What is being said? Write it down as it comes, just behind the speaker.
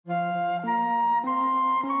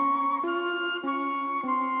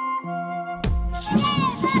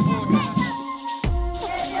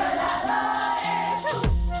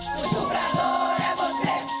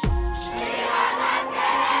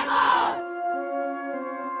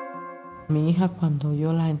Mi hija, cuando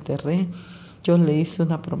yo la enterré, yo le hice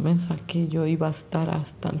una promesa que yo iba a estar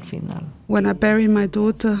hasta el final. When I buried my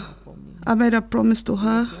daughter, I made a promise to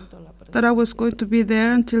her that I was going to be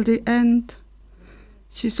there until the end.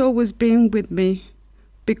 She's always been with me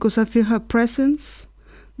because I feel her presence,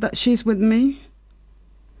 that she's with me.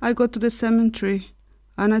 I go to the cemetery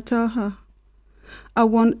and I tell her, I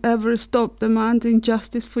won't ever stop demanding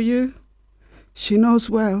justice for you. She knows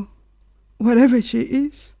well, wherever she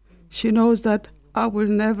is, she knows that I will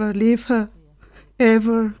never leave her,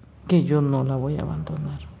 ever. Que yo no la voy a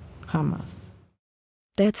abandonar, jamás.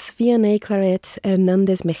 That's Vianney Claret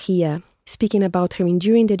Hernandez Mejia speaking about her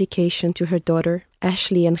enduring dedication to her daughter,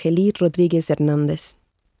 Ashley Angelique Rodriguez Hernandez.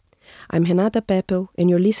 I'm Renata Peppel, and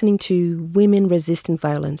you're listening to Women Resisting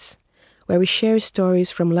Violence, where we share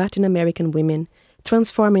stories from Latin American women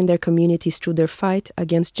transforming their communities through their fight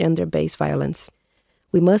against gender-based violence.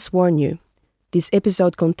 We must warn you, this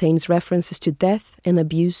episode contains references to death and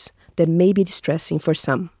abuse that may be distressing for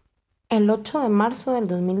some. El 8 de marzo del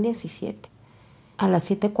 2017, a las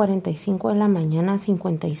 7:45 de la mañana,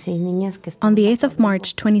 56 niñas que On the 8th of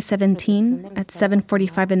March 2017, at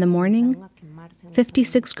 7:45 in the morning,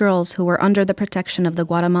 56 girls who were under the protection of the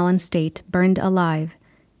Guatemalan state burned alive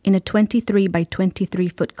in a 23 by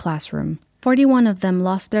 23-foot classroom. 41 of them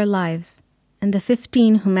lost their lives, and the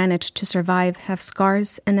 15 who managed to survive have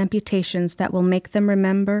scars and amputations that will make them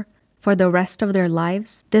remember, for the rest of their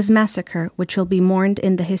lives, this massacre which will be mourned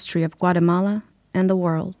in the history of Guatemala and the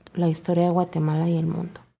world. La historia de Guatemala y el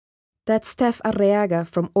mundo. That's Steph Arreaga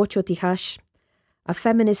from Ocho Tijash, a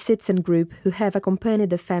feminist citizen group who have accompanied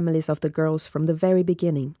the families of the girls from the very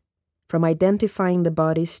beginning, from identifying the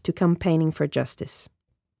bodies to campaigning for justice.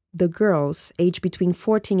 The girls, aged between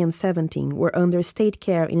 14 and 17, were under state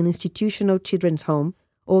care in an institutional children's home,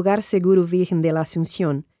 Hogar Seguro Virgen de la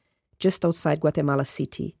Asunción, just outside Guatemala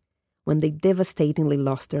City, when they devastatingly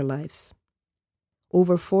lost their lives.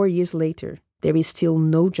 Over 4 years later, there is still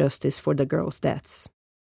no justice for the girls' deaths.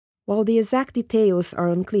 While the exact details are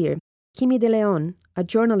unclear, Kimi de Leon, a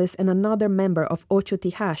journalist and another member of Ocho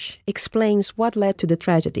Tijash, explains what led to the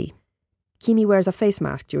tragedy. Kimi wears a face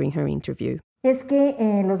mask during her interview. Es que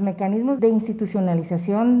los mecanismos de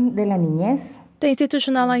institucionalización de la niñez. The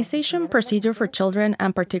institutionalization procedure for children,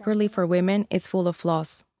 and particularly for women, is full of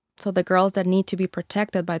flaws. So the girls that need to be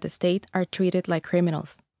protected by the state are treated like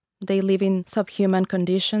criminals. They live in subhuman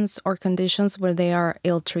conditions or conditions where they are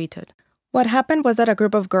ill-treated. What happened was that a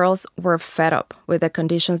group of girls were fed up with the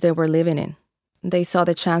conditions they were living in. They saw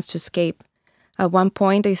the chance to escape. At one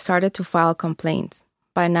point, they started to file complaints.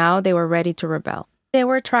 By now, they were ready to rebel. They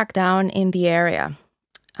were tracked down in the area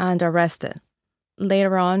and arrested.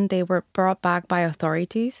 Later on, they were brought back by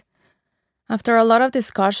authorities. After a lot of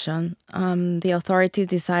discussion, the authorities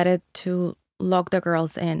decided to lock the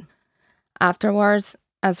girls in. Afterwards,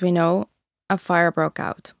 as we know, a fire broke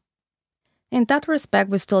out. In that respect,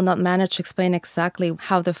 we still not managed to explain exactly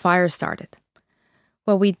how the fire started.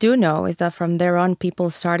 What we do know is that from there on, people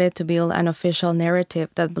started to build an official narrative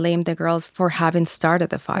that blamed the girls for having started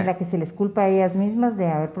the fire. La que se les culpa a ellas mismas de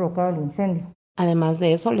haber provocado el incendio. Además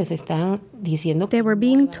de eso, les están diciendo They were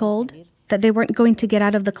being told that they weren't going to get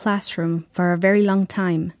out of the classroom for a very long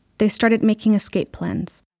time. They started making escape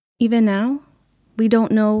plans. Even now, we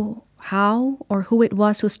don't know how or who it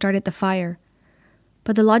was who started the fire.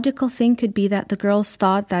 But the logical thing could be that the girls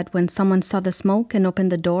thought that when someone saw the smoke and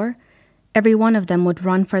opened the door, every one of them would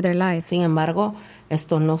run for their lives. Sin embargo,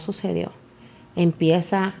 esto no sucedió.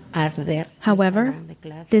 Empieza a arder. However,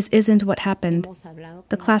 this isn't what happened.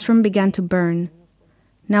 The classroom began to burn.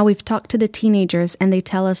 Now we've talked to the teenagers and they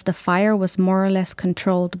tell us the fire was more or less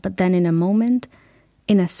controlled, but then in a moment,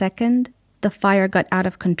 in a second, the fire got out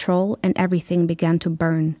of control and everything began to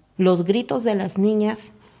burn. Los gritos de las niñas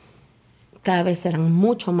cada vez eran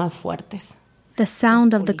mucho más fuertes. The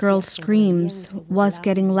sound of the girls' screams was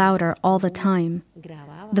getting louder all the time.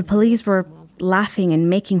 The police were laughing and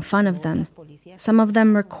making fun of them. Some of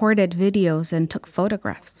them recorded videos and took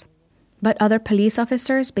photographs. But other police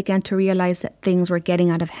officers began to realize that things were getting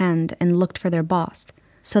out of hand and looked for their boss,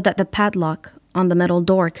 so that the padlock on the metal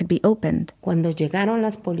door could be opened. Cuando llegaron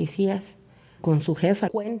las policías con su jefa,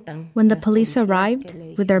 cuentan. When the police arrived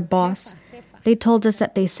with their boss, they told us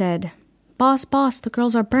that they said, "Boss, the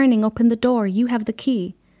girls are burning, open the door, you have the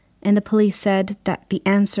key." And the police said that the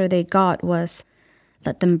answer they got was,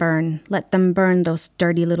 let them burn, those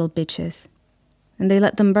dirty little bitches. And they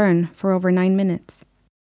let them burn for over 9 minutes.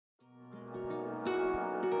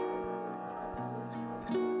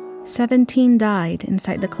 17 died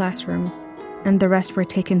inside the classroom, and the rest were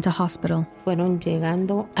taken to hospital. Fueron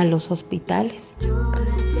llegando a los hospitales. Llora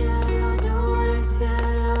el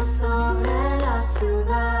cielo sobre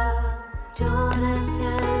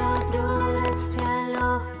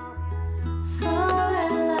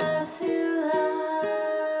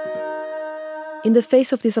In the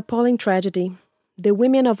face of this appalling tragedy, the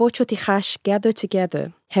women of Ocho Tijash gathered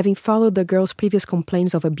together, having followed the girls' previous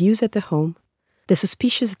complaints of abuse at the home, the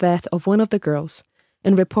suspicious death of one of the girls,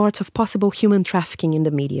 and reports of possible human trafficking in the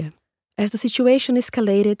media. As the situation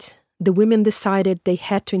escalated, the women decided they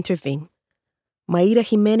had to intervene. Mayra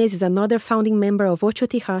Jimenez is another founding member of Ocho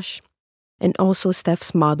Tijash and also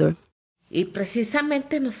Steph's mother. Y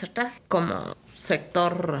precisamente nosotras como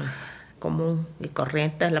sector común y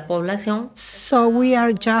corriente de la población. So we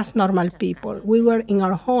are just normal people. We were in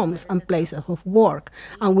our homes and places of work,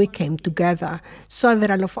 and we came together.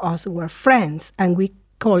 Several of us were friends, and we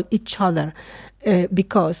called each other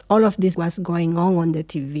because all of this was going on the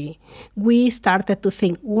TV. We started to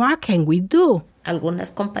think, what can we do?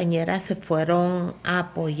 Algunas compañeras se fueron a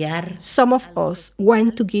apoyar. Some of us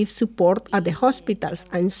went to give support at the hospitals,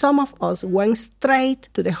 and some of us went straight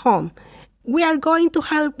to the home. We are going to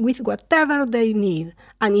help with whatever they need,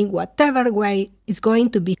 and in whatever way is going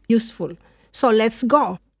to be useful. So let's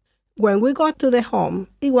go. When we got to the home,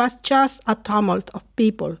 it was just a tumult of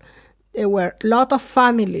people. There were a lot of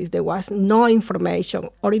families. There was no information,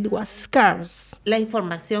 or it was scarce. La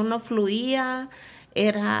información no fluía,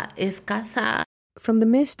 era escasa. From the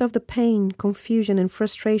midst of the pain, confusion, and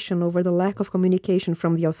frustration over the lack of communication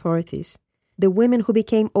from the authorities, the women who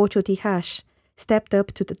became Ocho Tijash stepped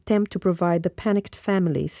up to attempt to provide the panicked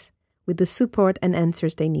families with the support and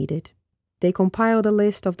answers they needed. They compiled a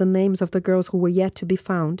list of the names of the girls who were yet to be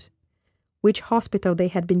found, which hospital they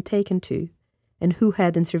had been taken to, and who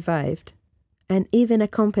hadn't survived, and even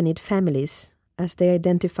accompanied families as they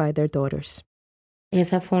identified their daughters.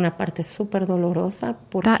 Esa fue una parte súper dolorosa.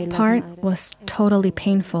 That part was totally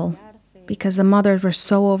painful because the mothers were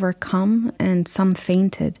so overcome and some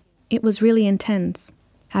fainted. It was really intense,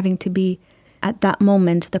 having to be at that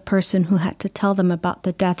moment the person who had to tell them about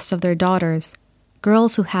the deaths of their daughters,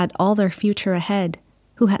 girls who had all their future ahead,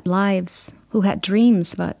 who had lives, who had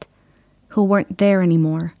dreams, but who weren't there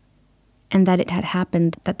anymore, and that it had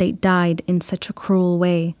happened, that they died in such a cruel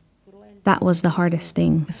way. That was the hardest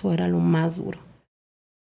thing. Eso era lo más duro.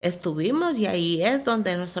 Estuvimos y ahí es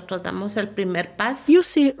donde nosotros damos el primer paso. You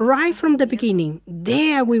see, right from the beginning,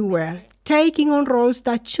 there we were, taking on roles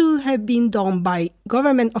that should have been done by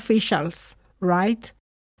government officials, right?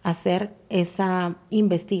 Hacer esa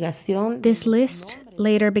investigación. This list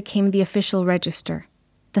later became the official register,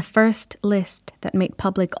 the first list that made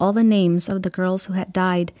public all the names of the girls who had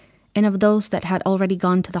died and of those that had already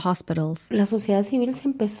gone to the hospitals. La sociedad civil se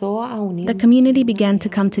empezó a unir. The community began to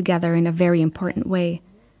come together in a very important way.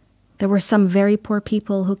 There were some very poor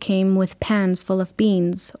people who came with pans full of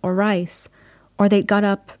beans or rice, or they got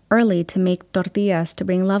up early to make tortillas, to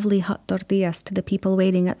bring lovely hot tortillas to the people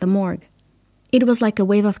waiting at the morgue. It was like a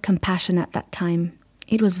wave of compassion at that time.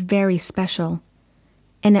 It was very special.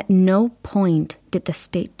 And at no point did the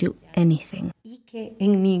state do anything. Y que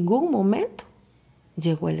en ningún momento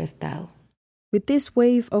llegó el Estado. With this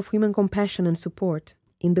wave of human compassion and support,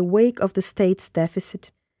 in the wake of the state's deficit,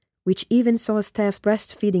 which even saw staff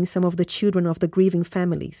breastfeeding some of the children of the grieving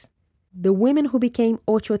families, the women who became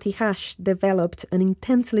Ocho Tijash developed an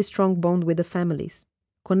intensely strong bond with the families,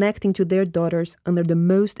 connecting to their daughters under the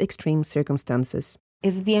most extreme circumstances.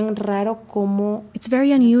 Es bien raro como... It's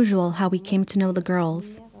very unusual how we came to know the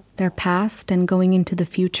girls, their past and going into the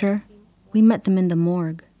future. We met them in the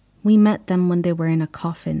morgue. We met them when they were in a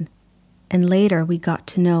coffin. And later we got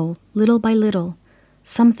to know, little by little,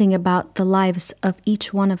 something about the lives of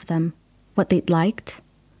each one of them, what they'd liked,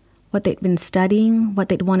 what they'd been studying, what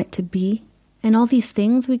they'd wanted to be. And all these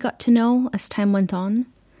things we got to know as time went on.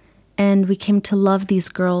 And we came to love these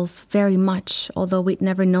girls very much, although we'd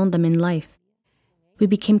never known them in life. We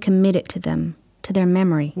became committed to them, to their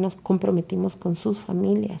memory. Nos comprometimos con sus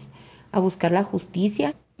familias a buscar la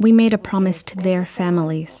justicia. We made a promise to their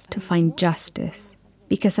families to find justice.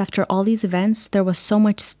 Because after all these events, there was so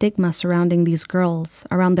much stigma surrounding these girls,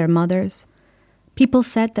 around their mothers. People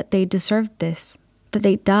said that they deserved this, that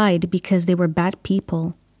they died because they were bad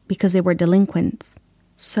people, because they were delinquents.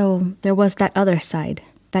 So there was that other side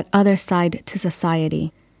to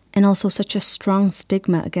society, and also such a strong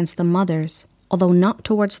stigma against the mothers, although not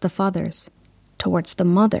towards the fathers, towards the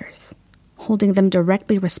mothers, holding them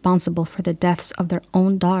directly responsible for the deaths of their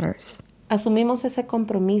own daughters. Asumimos ese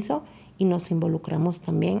compromiso y nos involucramos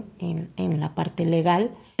también en la parte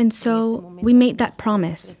legal. And so we made that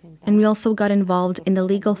promise, and we also got involved in the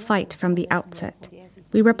legal fight from the outset.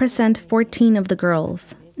 We represent 14 of the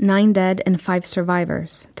girls, 9 dead and 5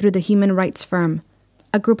 survivors, through the human rights firm,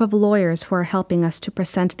 a group of lawyers who are helping us to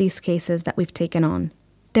present these cases that we've taken on.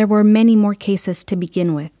 There were many more cases to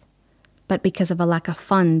begin with, but because of a lack of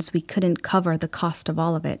funds, we couldn't cover the cost of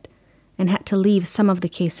all of it, and had to leave some of the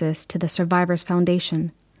cases to the Survivors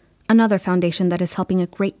Foundation, another foundation that is helping a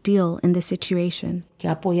great deal in this situation. Que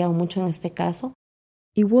ha apoyado mucho en este caso.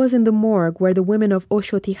 It was in the morgue where the women of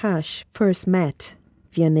Ocho Tijash first met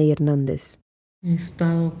Vianney Hernández. He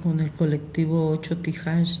estado con el colectivo Ocho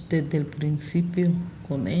Tijash desde el principio,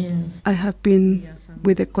 con ellas. I have been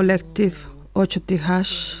with the collective Ocho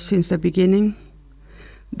Tijash since the beginning.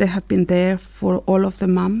 They have been there for all of the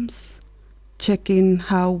moms, checking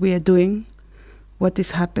how we are doing, what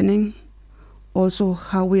is happening, also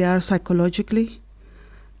how we are psychologically,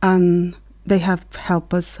 and they have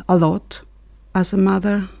helped us a lot. As a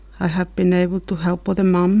mother, I have been able to help other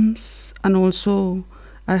moms, and also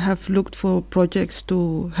I have looked for projects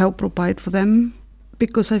to help provide for them,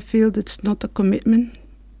 because I feel it's not a commitment.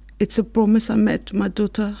 It's a promise I made to my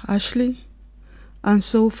daughter, Ashley. And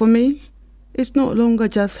so for me, it's no longer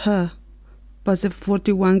just her, but the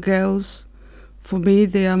 41 girls. For me,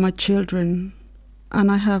 they are my children,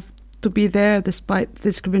 and I have to be there despite the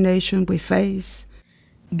discrimination we face.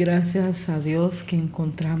 Gracias a Dios que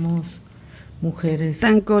encontramos mujeres.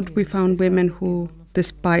 Thank God we found women who,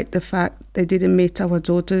 despite the fact they didn't meet our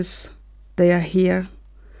daughters, they are here,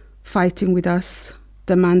 fighting with us,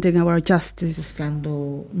 demanding our justice.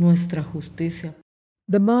 Buscando nuestra justicia.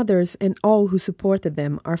 The mothers and all who supported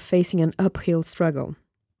them are facing an uphill struggle,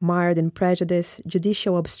 mired in prejudice,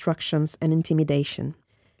 judicial obstructions, and intimidation.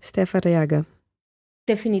 Steph Arriaga.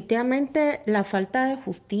 Definitivamente la falta de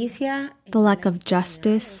justicia. The lack of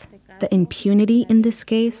justice, the impunity in this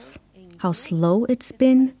case, how slow it's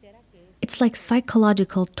been, it's like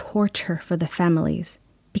psychological torture for the families.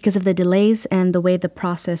 Because of the delays and the way the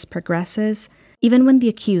process progresses, even when the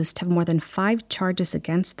accused have more than 5 charges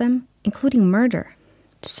against them, including murder.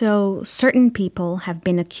 So, certain people have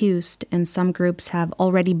been accused and some groups have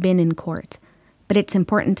already been in court. But it's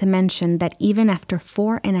important to mention that even after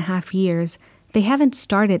 4.5 years, they haven't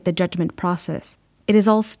started the judgment process. It is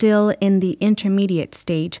all still in the intermediate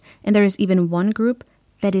stage, and there is even one group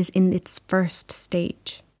that is in its first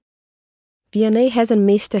stage. Vianney hasn't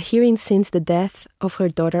missed a hearing since the death of her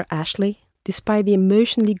daughter Ashley, despite the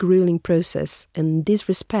emotionally grueling process and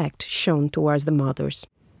disrespect shown towards the mothers.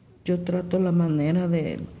 Yo trato la manera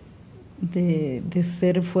de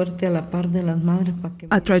ser fuerte a la par de las madres.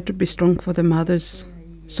 I try to be strong for the mothers,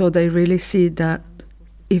 so they really see that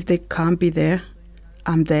if they can't be there,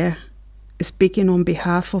 I'm there, speaking on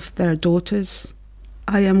behalf of their daughters.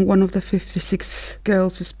 I am one of the 56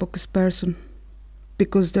 girls' spokesperson,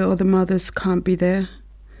 because the other mothers can't be there.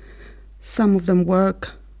 Some of them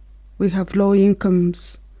work. We have low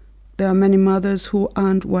incomes. There are many mothers who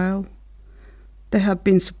aren't well. They have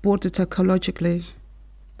been supported psychologically.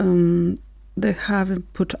 They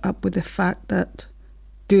haven't put up with the fact that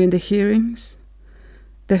during the hearings,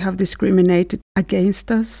 they have discriminated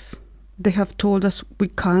against us. They have told us we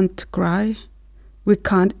can't cry. We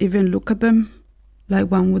can't even look at them.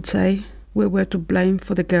 Like one would say, we were to blame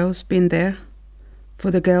for the girls being there,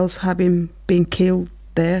 for the girls having been killed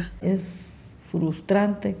there. Es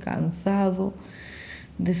frustrante, cansado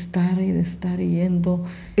de estar yendo.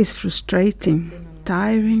 It's frustrating,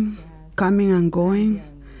 tiring, coming and going.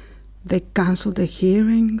 They cancel the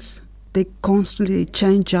hearings. They constantly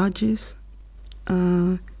change judges.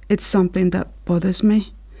 It's something that bothers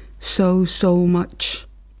me so much.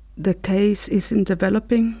 The case isn't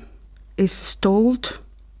developing. It's stalled.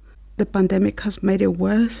 The pandemic has made it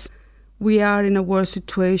worse. We are in a worse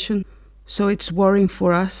situation, so it's worrying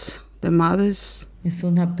for us, the mothers. Es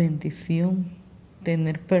una bendición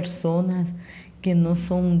tener personas que no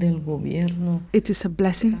son del gobierno. It is a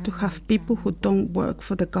blessing to have people who don't work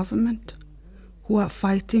for the government, who are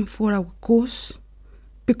fighting for our cause,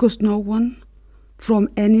 because no one from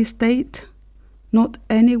any state, not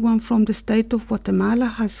anyone from the state of Guatemala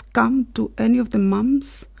has come to any of the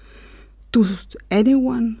moms, to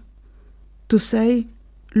anyone, to say,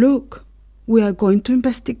 look, we are going to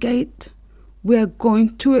investigate, we are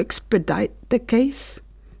going to expedite the case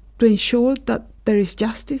to ensure that there is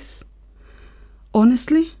justice.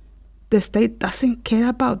 Honestly, the state doesn't care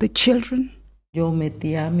about the children. Yo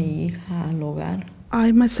metí a mi hija al hogar.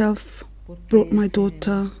 I myself brought my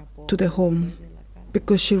daughter to the home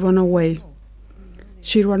because she ran away.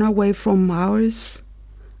 She ran away from ours,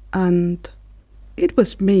 and it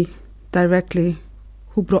was me directly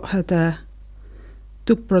who brought her there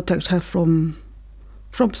to protect her from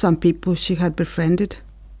some people she had befriended.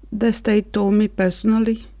 The state told me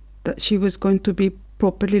personally that she was going to be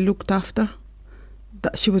properly looked after,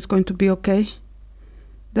 that she was going to be okay,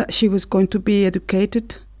 that she was going to be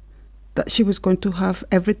educated, that she was going to have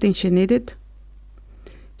everything she needed.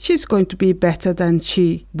 She's going to be better than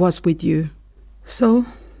she was with you. So,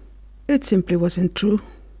 It simply wasn't true.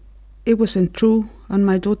 It wasn't true, and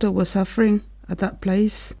my daughter was suffering at that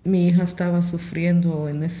place. Mi hija estaba sufriendo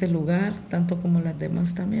en ese lugar, tanto como las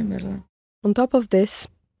demás también, ¿verdad? On top of this,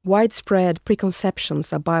 widespread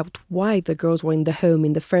preconceptions about why the girls were in the home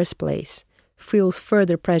in the first place fuels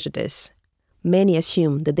further prejudice. Many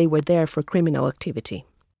assume that they were there for criminal activity.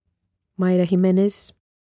 Mayra Jimenez.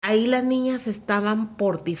 Ahí las niñas estaban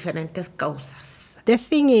por diferentes causas. The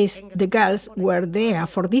thing is, the girls were there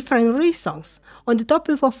for different reasons. On the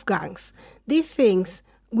topic of gangs, these things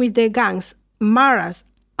with the gangs, maras,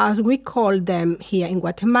 as we call them here in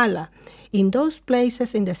Guatemala, in those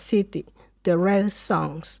places in the city, the red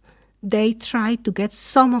zones, they try to get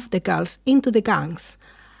some of the girls into the gangs.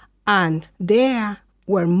 And there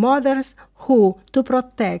were mothers who, to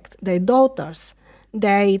protect their daughters,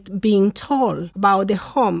 they'd been told about the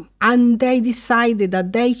home, and they decided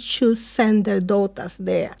that they should send their daughters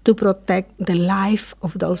there to protect the life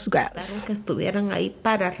of those girls. Que estuvieran ahí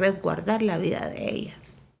para resguardar la vida de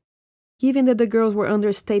ellas. Given that the girls were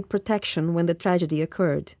under state protection when the tragedy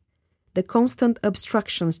occurred, the constant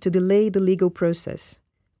obstructions to delay the legal process,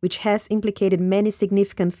 which has implicated many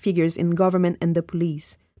significant figures in government and the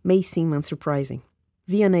police, may seem unsurprising.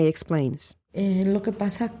 Vianney explains. Lo que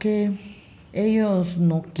pasa que ellos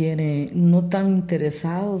no tan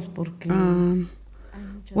interesados porque...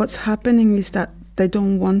 What's happening is that they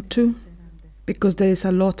don't want to, because there is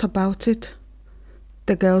a lot about it.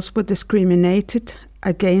 The girls were discriminated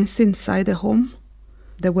against inside the home.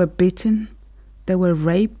 They were beaten. They were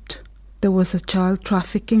raped. There was a child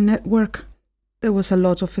trafficking network. There was a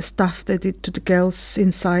lot of stuff they did to the girls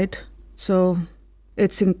inside. So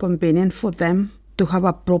it's inconvenient for them to have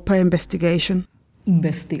a proper investigation.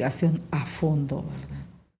 Investigación a fondo, ¿verdad?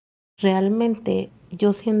 Realmente,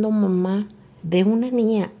 yo siendo mamá de una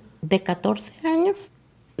niña de 14 años,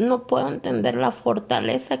 no puedo entender la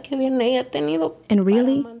fortaleza que bien ella ha tenido. And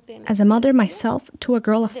really, as a mother myself to a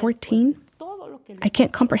girl of 14, I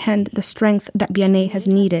can't comprehend the strength that Vianney has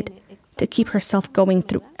needed to keep herself going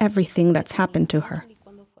through everything that's happened to her.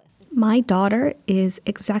 My daughter is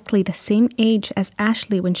exactly the same age as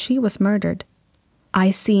Ashley when she was murdered.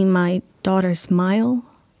 I see my daughter smile,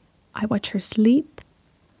 I watch her sleep,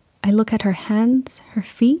 I look at her hands, her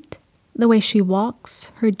feet, the way she walks,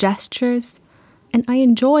 her gestures, and I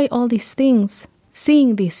enjoy all these things,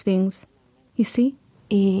 seeing these things, you see?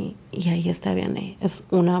 Y ahí está Vianney. Es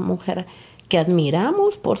una mujer que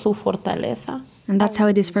admiramos por su fortaleza. And that's how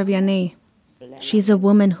it is for Vianney. She's a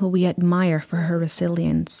woman who we admire for her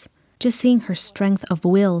resilience. Just seeing her strength of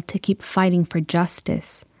will to keep fighting for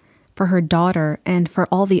justice, for her daughter and for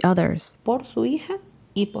all the others. Por su hija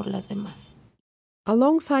y por las demás.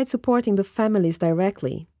 Alongside supporting the families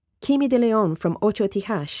directly, Kimi de Leon from Ocho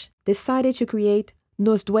Tijash decided to create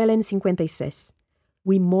Nos Duelen 56,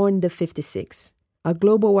 We Mourn the 56, a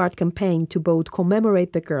global art campaign to both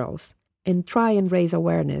commemorate the girls and try and raise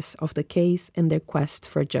awareness of the case and their quest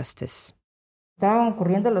for justice. Estaban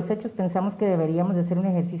ocurriendo los hechos, pensamos que deberíamos de hacer un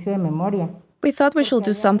ejercicio de memoria. We thought we should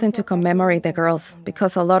do something to commemorate the girls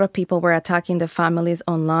because a lot of people were attacking the families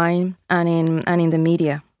online and in the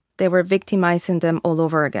media. They were victimizing them all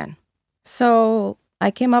over again. So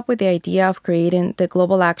I came up with the idea of creating the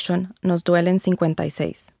global action Nos Duelen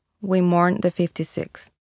 56. We Mourn the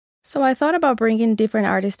 56. So I thought about bringing different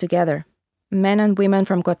artists together, men and women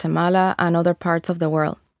from Guatemala and other parts of the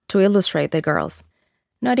world, to illustrate the girls.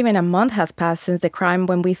 Not even a month has passed since the crime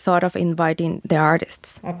when we thought of inviting the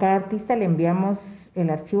artists. A cada artista le enviamos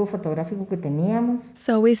el archivo fotográfico que teníamos.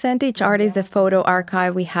 So we sent each artist the photo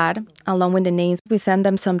archive we had, along with the names. We sent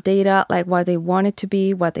them some data, like what they wanted to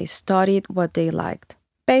be, what they studied, what they liked.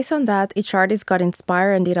 Based on that, each artist got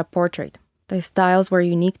inspired and did a portrait. The styles were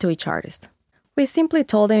unique to each artist. We simply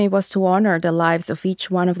told them it was to honor the lives of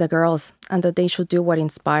each one of the girls and that they should do what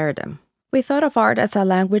inspired them. We thought of art as a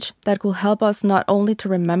language that could help us not only to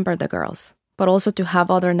remember the girls, but also to have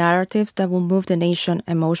other narratives that will move the nation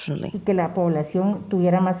emotionally. Y que la población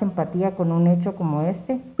tuviera más empatía con un hecho como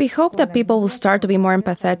este. We hope that people will start to be more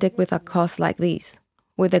empathetic with a cause like this,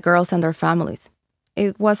 with the girls and their families.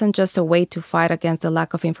 It wasn't just a way to fight against the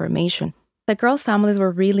lack of information. The girls' families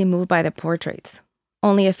were really moved by the portraits.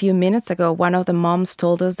 Only a few minutes ago, one of the moms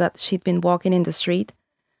told us that she'd been walking in the street,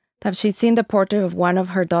 that she'd seen the portrait of one of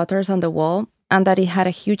her daughters on the wall, and that it had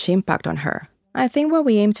a huge impact on her. I think what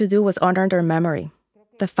we aimed to do was honor their memory.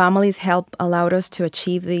 The families' help allowed us to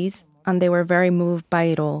achieve these, and they were very moved by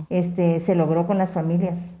it all. Se logró con las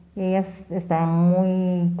familias. Ellas estaban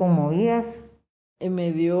muy conmovidas.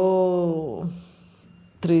 Me dio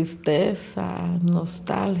tristeza,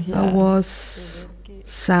 nostalgia. I was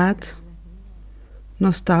sad,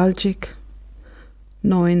 nostalgic,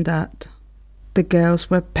 knowing that the girls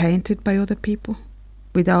were painted by other people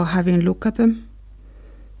without having looked at them,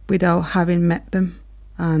 without having met them.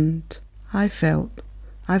 And I felt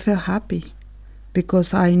happy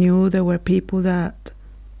because I knew there were people that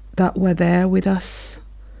were there with us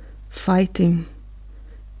fighting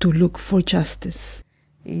to look for justice.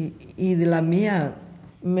 Y de la mía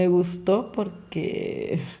me gustó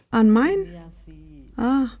porque... And mine?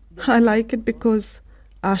 I like it because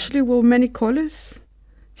Ashley wore many colors.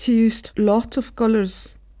 She used lots of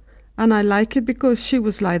colors. And I like it because she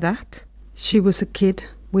was like that. She was a kid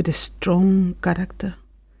with a strong character.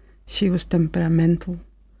 She was temperamental.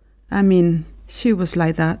 I mean, she was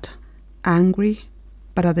like that, angry,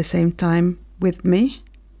 but at the same time with me.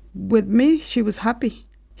 With me, she was happy.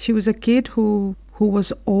 She was a kid who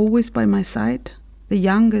was always by my side, the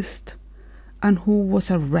youngest, and who was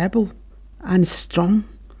a rebel and strong.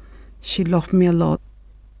 She loved me a lot.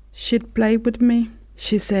 She'd play with me.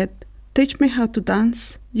 She said, "Teach me how to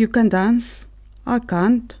dance. You can dance." "I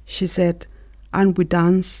can't," she said, and we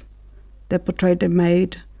danced. The portrait they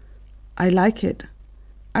made, I like it.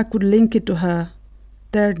 I could link it to her.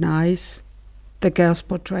 They're nice, the girls'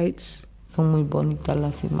 portraits. Son muy bonitas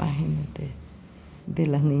las imágenes de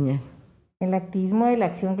las niñas. El activismo de la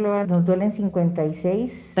acción global Nos Duelen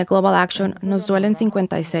 56. The global action Nos Duelen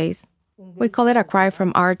 56. We call it a cry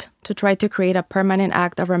from art to try to create a permanent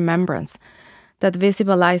act of remembrance that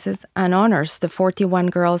visibilizes and honors the 41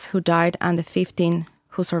 girls who died and the 15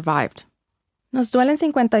 who survived. Nos Duelen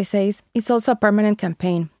 56 is also a permanent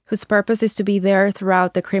campaign whose purpose is to be there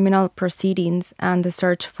throughout the criminal proceedings and the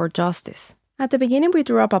search for justice. At the beginning, we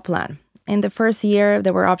drew up a plan. In the first year,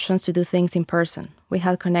 there were options to do things in person. We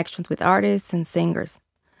had connections with artists and singers.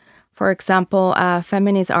 For example, a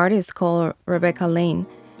feminist artist called Rebecca Lane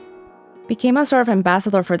became a sort of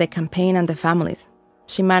ambassador for the campaign and the families.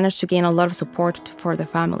 She managed to gain a lot of support for the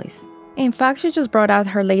families. In fact, she just brought out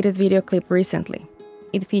her latest video clip recently.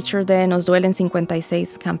 It featured the Nos Duelen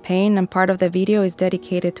 56 campaign, and part of the video is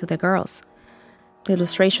dedicated to the girls. The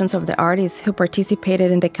illustrations of the artists who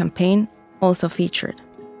participated in the campaign also featured.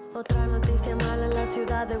 Otra noticia mala en la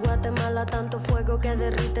ciudad de Guatemala, tanto fuego que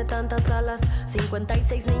derrite tantas alas.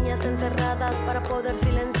 56 niñas encerradas para poder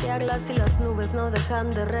silenciarlas y las nubes no dejan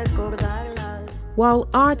de recordarlas. While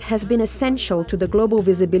art has been essential to the global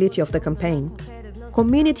visibility of the campaign,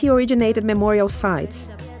 community-originated memorial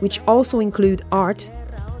sites, which also include art,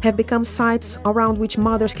 have become sites around which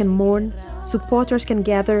mothers can mourn, supporters can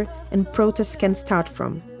gather, and protests can start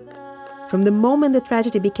from. From the moment the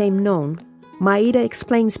tragedy became known, Maida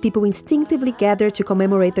explains people instinctively gathered to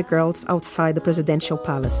commemorate the girls outside the presidential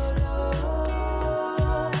palace.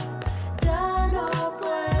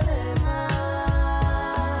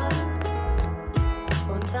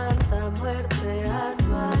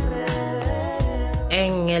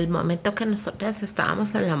 En el momento que nosotras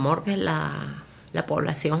estábamos en la morgue, la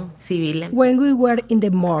población civil... When we were in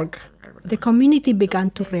the morgue, the community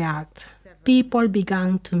began to react. People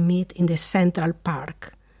began to meet in the Central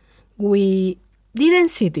Park. We didn't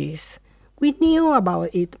see this. We knew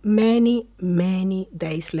about it many, many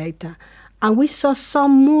days later, and we saw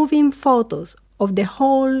some moving photos of the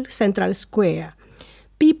whole Central Square.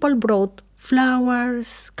 People brought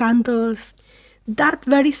flowers, candles. That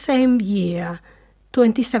very same year,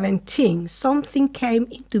 2017, something came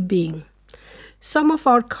into being. Some of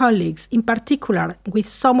our colleagues, in particular with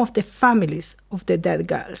some of the families of the dead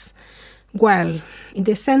girls, well, in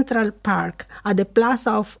the Central Park, at the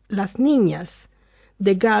Plaza of Las Niñas,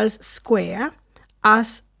 the Girls' Square,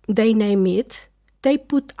 as they name it, they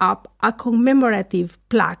put up a commemorative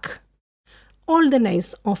plaque. All the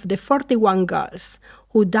names of the 41 girls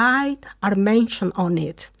who died are mentioned on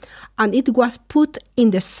it, and it was put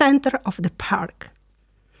in the center of the park.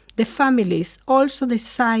 The families also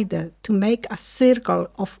decided to make a circle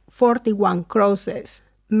of 41 crosses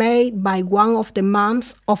made by one of the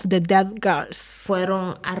moms of the dead girls.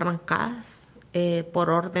 Fueron arrancadas por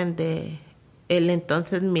orden de el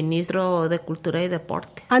entonces ministro de Cultura y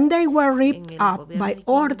Deporte. And they were ripped up by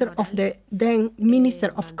order of the then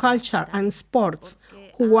Minister of Culture and Sports,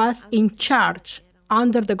 who was in charge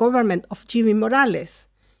under the government of Jimmy Morales.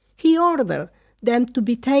 He ordered them to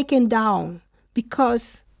be taken down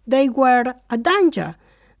because they were a danger.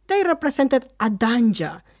 They represented a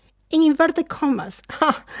danger. In inverted commas.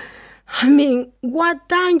 I mean, what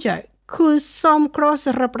danger could some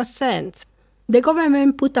crosses represent? The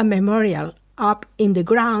government put a memorial up in the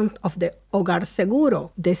ground of the Hogar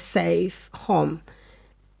Seguro, the safe home.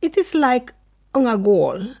 It is like on a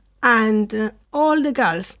wall, and all the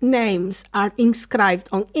girls' names are inscribed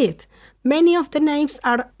on it. Many of the names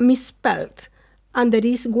are misspelled, and there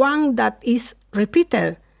is one that is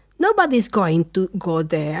repeated. Nobody's going to go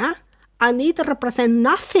there, and it represents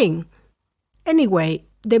nothing. Anyway,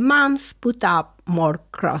 the moms put up more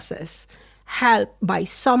crosses, helped by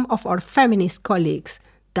some of our feminist colleagues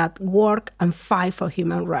that work and fight for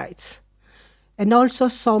human rights. And also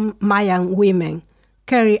some Mayan women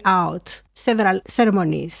carry out several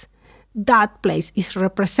ceremonies. That place is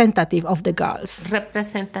representative of the girls.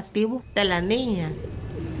 Representativo de las niñas.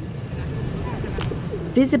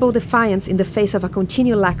 Visible defiance in the face of a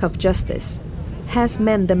continual lack of justice has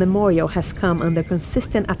meant the memorial has come under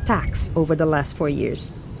consistent attacks over the last 4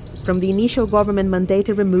 years, from the initial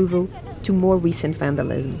government-mandated removal to more recent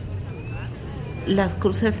vandalism. Las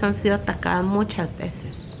cruces han sido atacadas muchas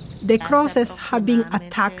veces. The crosses have been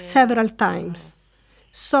attacked several times.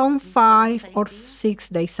 Some 5 or 6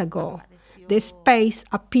 days ago, the space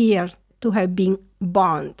appeared to have been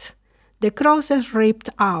burned. The crosses ripped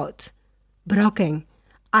out, broken,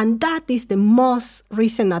 and that is the most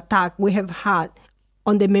recent attack we have had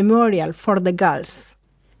on the memorial for the girls.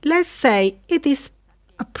 Let's say it is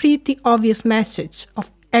a pretty obvious message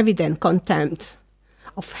of evident contempt,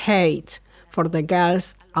 of hate for the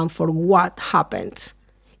girls and for what happened.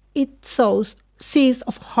 It sows seeds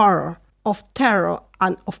of horror, of terror,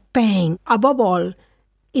 and of pain, above all,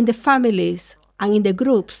 in the families and in the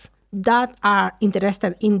groups that are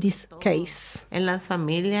interested in this case. En las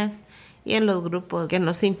familias y en los grupos que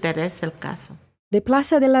nos interesa el caso. The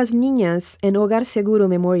Plaza de las Niñas and Hogar Seguro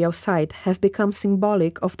Memorial Site have become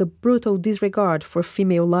symbolic of the brutal disregard for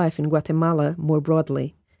female life in Guatemala more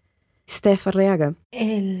broadly. Steph Arriaga.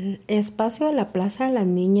 El espacio de la Plaza de las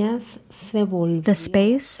Niñas se volvió. The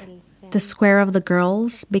space, the square of the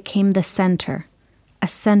girls, became the center, a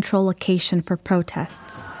central location for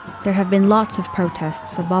protests. There have been lots of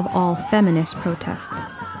protests, above all feminist protests.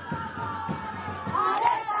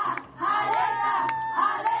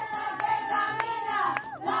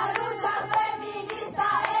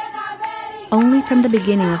 Only from the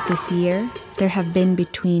beginning of this year, there have been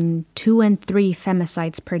between 2 and 3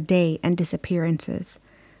 femicides per day and disappearances.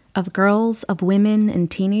 Of girls, of women,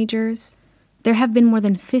 and teenagers, there have been more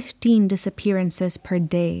than 15 disappearances per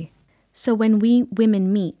day. So when we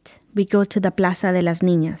women meet, we go to the Plaza de las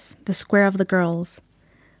Niñas, the square of the girls.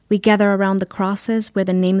 We gather around the crosses where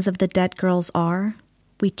the names of the dead girls are.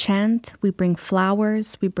 We chant, we bring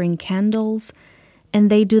flowers, we bring candles, and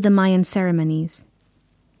they do the Mayan ceremonies.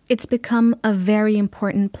 It's become a very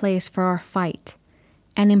important place for our fight,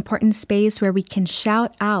 an important space where we can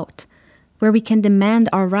shout out, where we can demand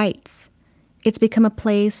our rights. It's become a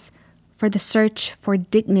place for the search for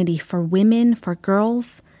dignity for women, for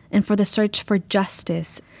girls, and for the search for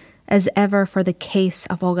justice, as ever for the case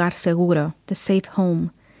of Hogar Seguro, the safe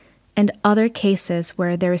home, and other cases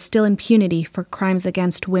where there is still impunity for crimes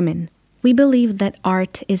against women. We believe that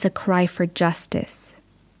art is a cry for justice.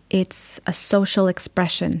 It's a social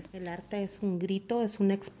expression. El arte es un grito, es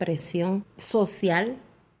una expresión social.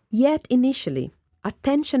 Yet initially, a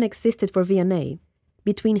tension existed for Vianney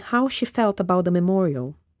between how she felt about the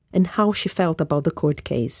memorial and how she felt about the court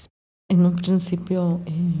case. En un principio,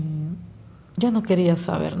 ya no quería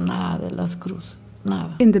saber nada de las cruces,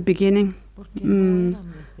 nada. In the beginning,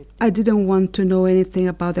 I didn't want to know anything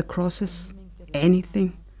about the crosses,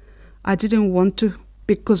 anything. I didn't want to,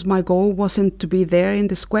 because my goal wasn't to be there in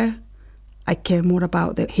the square. I care more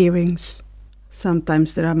about the hearings.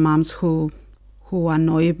 Sometimes there are moms who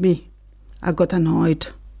annoy me. I got annoyed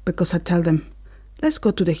because I tell them, let's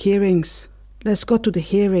go to the hearings. Let's go to the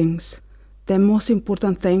hearings. The most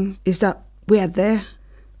important thing is that we are there.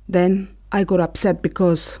 Then I got upset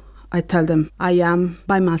because I tell them I am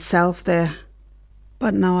by myself there.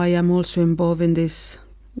 But now I am also involved in this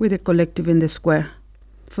with the collective in the square.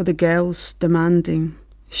 For the girls demanding,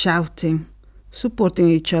 shouting, supporting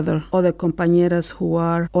each other, other compañeras who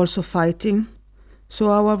are also fighting. So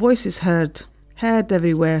our voice is heard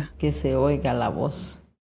everywhere. Que se oiga la voz.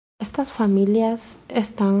 Estas familias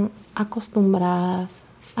están acostumbradas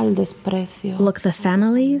al desprecio. Look, the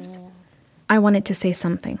families, I wanted to say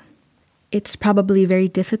something. It's probably very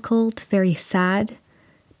difficult, very sad,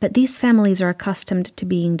 but these families are accustomed to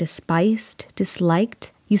being despised,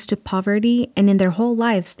 disliked, used to poverty, and in their whole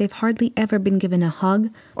lives they've hardly ever been given a hug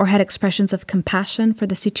or had expressions of compassion for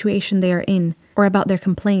the situation they are in or about their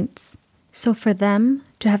complaints. So for them,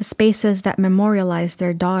 to have spaces that memorialize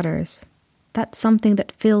their daughters, that's something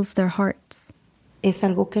that fills their hearts. Es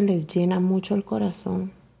algo que les llena mucho el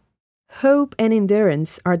corazón. Hope and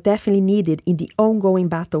endurance are definitely needed in the ongoing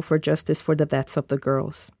battle for justice for the deaths of the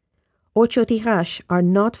girls. Ocho Tijash are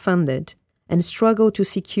not funded and struggle to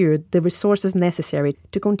secure the resources necessary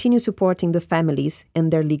to continue supporting the families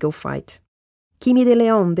and their legal fight. Kimi de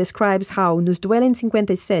Leon describes how Nos Duelen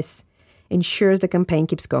 56 ensures the campaign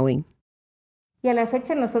keeps going. Y a la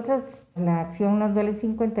fecha nosotros, la acción Nos Duelen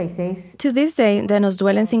 56. To this day, the Nos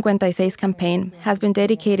Duelen 56 campaign has been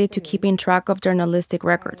dedicated to keeping track of journalistic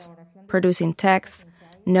records, producing texts,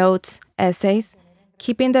 notes, essays,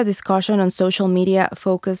 keeping the discussion on social media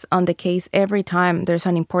focused on the case every time there's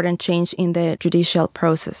an important change in the judicial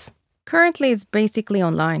process. Currently, it's basically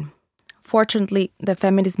online. Fortunately, the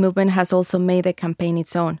feminist movement has also made the campaign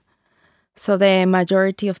its own. So the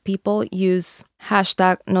majority of people use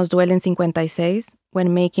hashtag Nos Duelen 56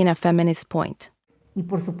 when making a feminist point. Y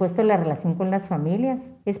por supuesto la relación con las familias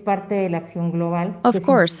es parte de la acción global. Of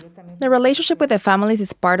course, the relationship with the families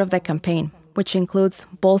is part of the campaign, which includes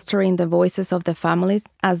bolstering the voices of the families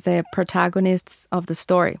as the protagonists of the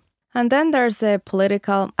story. And then there's the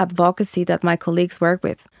political advocacy that my colleagues work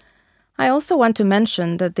with. I also want to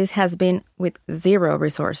mention that this has been with zero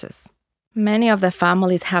resources. Many of the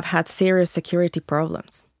families have had serious security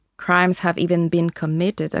problems. Crimes have even been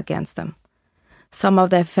committed against them. Some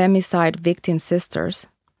of the femicide victim sisters,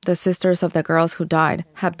 the sisters of the girls who died,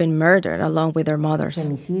 have been murdered along with their mothers.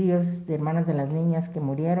 Femicidios de hermanas de las niñas que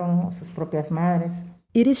murieron o sus propias madres.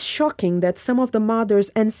 It is shocking that some of the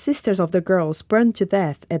mothers and sisters of the girls burned to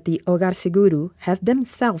death at the Hogar Seguro have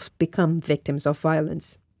themselves become victims of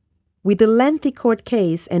violence. With the lengthy court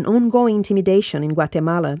case and ongoing intimidation in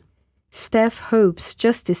Guatemala, Steph hopes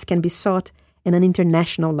justice can be sought at an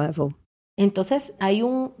international level. Entonces, hay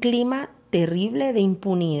un clima terrible de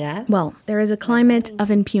impunidad. Well, there is a climate of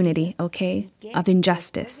impunity, okay? Of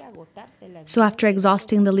injustice. So after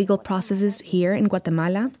exhausting the legal processes here in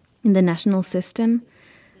Guatemala, in the national system,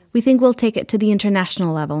 we think we'll take it to the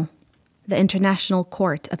international level, the International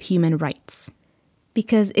Court of Human Rights.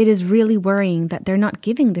 Because it is really worrying that they're not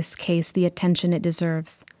giving this case the attention it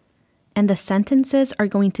deserves. And the sentences are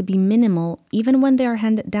going to be minimal even when they are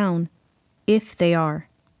handed down, if they are.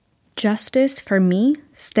 Justice, for me,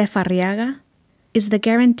 Steph Arriaga, is the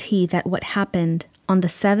guarantee that what happened on the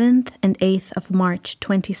 7th and 8th of March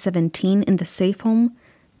 2017 in the safe home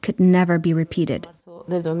could never be repeated.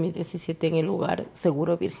 Del 2017 en el lugar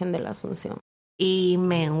seguro Virgen de la Asunción. Y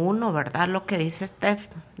me uno, ¿verdad? Lo que dice Steph,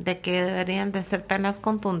 de que deberían de ser penas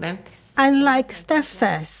contundentes. And like Steph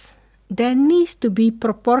says, there needs to be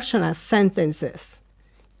proportional sentences,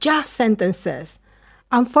 just sentences.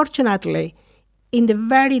 Unfortunately, in the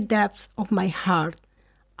very depths of my heart,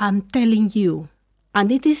 I'm telling you,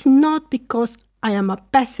 and it is not because I am a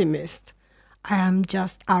pessimist, I am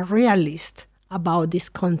just a realist about this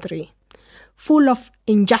country, full of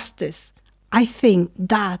injustice. I think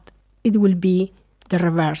that it will be the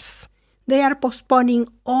reverse. They are postponing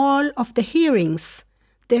all of the hearings,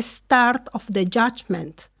 the start of the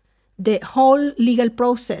judgment, the whole legal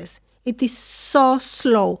process. It is so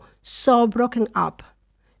slow, so broken up,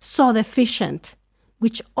 so deficient,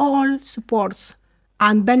 which all supports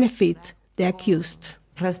and benefit the accused.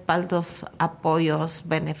 Respaldos, apoyos,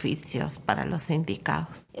 beneficios para los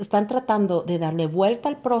indicados. Están tratando de darle vuelta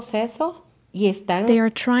al proceso. They are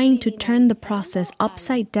trying to turn the process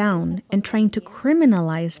upside down and trying to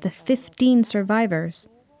criminalize the 15 survivors.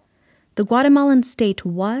 The Guatemalan state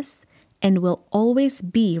was and will always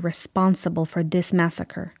be responsible for this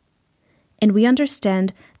massacre. And we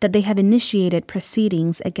understand that they have initiated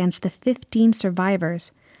proceedings against the 15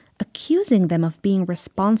 survivors, accusing them of being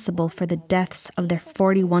responsible for the deaths of their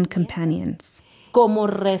 41 companions. Como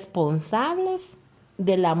responsables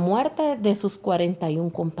de la muerte de sus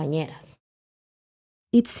 41 compañeras.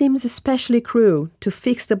 It seems especially cruel to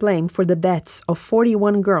fix the blame for the deaths of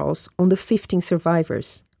 41 girls on the 15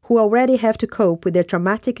 survivors, who already have to cope with their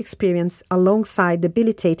traumatic experience alongside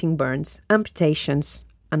debilitating burns, amputations,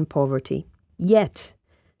 and poverty. Yet,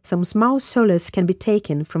 some small solace can be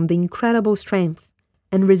taken from the incredible strength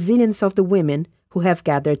and resilience of the women who have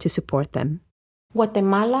gathered to support them.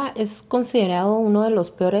 Guatemala es considerado uno de los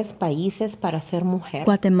peores países para ser mujer.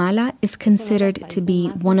 Guatemala is considered to be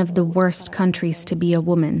one of the worst countries to be a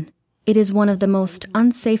woman. It is one of the most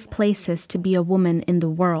unsafe places to be a woman in the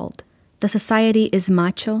world. The society is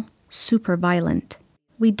macho, super violent.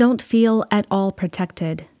 We don't feel at all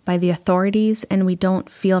protected by the authorities, and we don't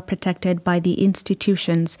feel protected by the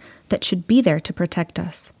institutions that should be there to protect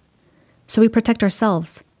us. So we protect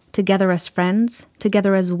ourselves, together as friends,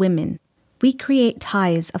 together as women. We create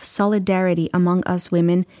ties of solidarity among us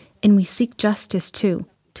women, and we seek justice too,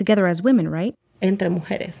 together as women, right? Entre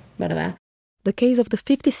mujeres, ¿verdad? The case of the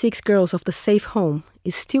 56 girls of the safe home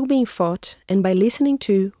is still being fought, and by listening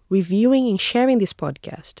to, reviewing, and sharing this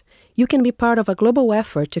podcast, you can be part of a global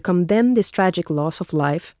effort to condemn this tragic loss of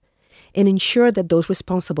life and ensure that those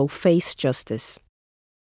responsible face justice.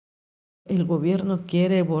 El gobierno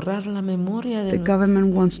quiere borrar la memoria de The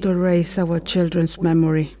government wants to erase our children's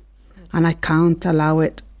memory, and I can't allow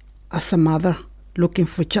it as a mother looking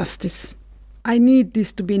for justice. I need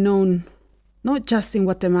this to be known, not just in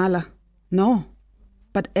Guatemala, no,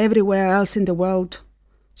 but everywhere else in the world,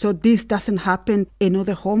 so this doesn't happen in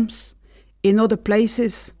other homes, in other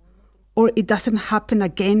places, or it doesn't happen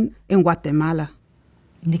again in Guatemala.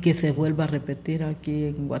 Ni que se vuelva a repetir aquí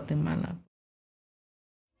en Guatemala.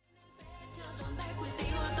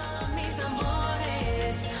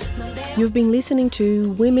 You've been listening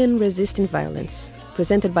to Women Resisting Violence,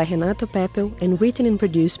 presented by Renato Peppel and written and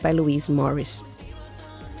produced by Louise Morris.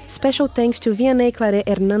 Special thanks to Vianney Clare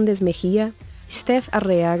Hernandez Mejia, Steph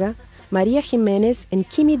Arreaga, Maria Jimenez, and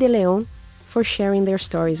Kimi De Leon for sharing their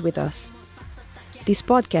stories with us. This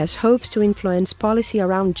podcast hopes to influence policy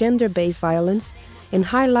around gender-based violence and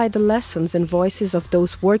highlight the lessons and voices of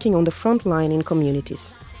those working on the front line in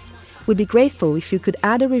communities. We'd be grateful if you could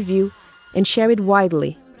add a review and share it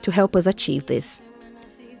widely to help us achieve this.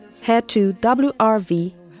 Head to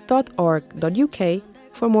wrv.org.uk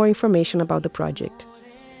for more information about the project.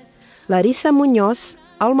 Larissa Muñoz,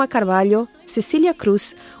 Alma Carvalho, Cecilia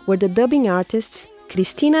Cruz were the dubbing artists,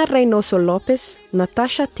 Cristina Reynoso Lopez,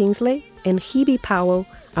 Natasha Tinsley, and Hebe Powell,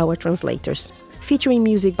 our translators, featuring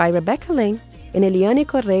music by Rebecca Lane and Eliane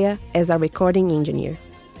Correa as our recording engineer.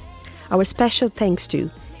 Our special thanks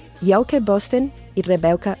to Yelke Boston and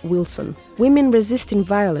Rebecca Wilson. Women Resisting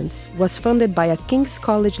Violence was funded by a King's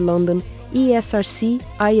College London ESRC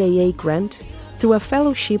IAA grant through a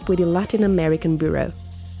fellowship with the Latin American Bureau.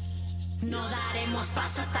 No daremos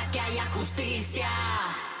paz hasta que haya justicia.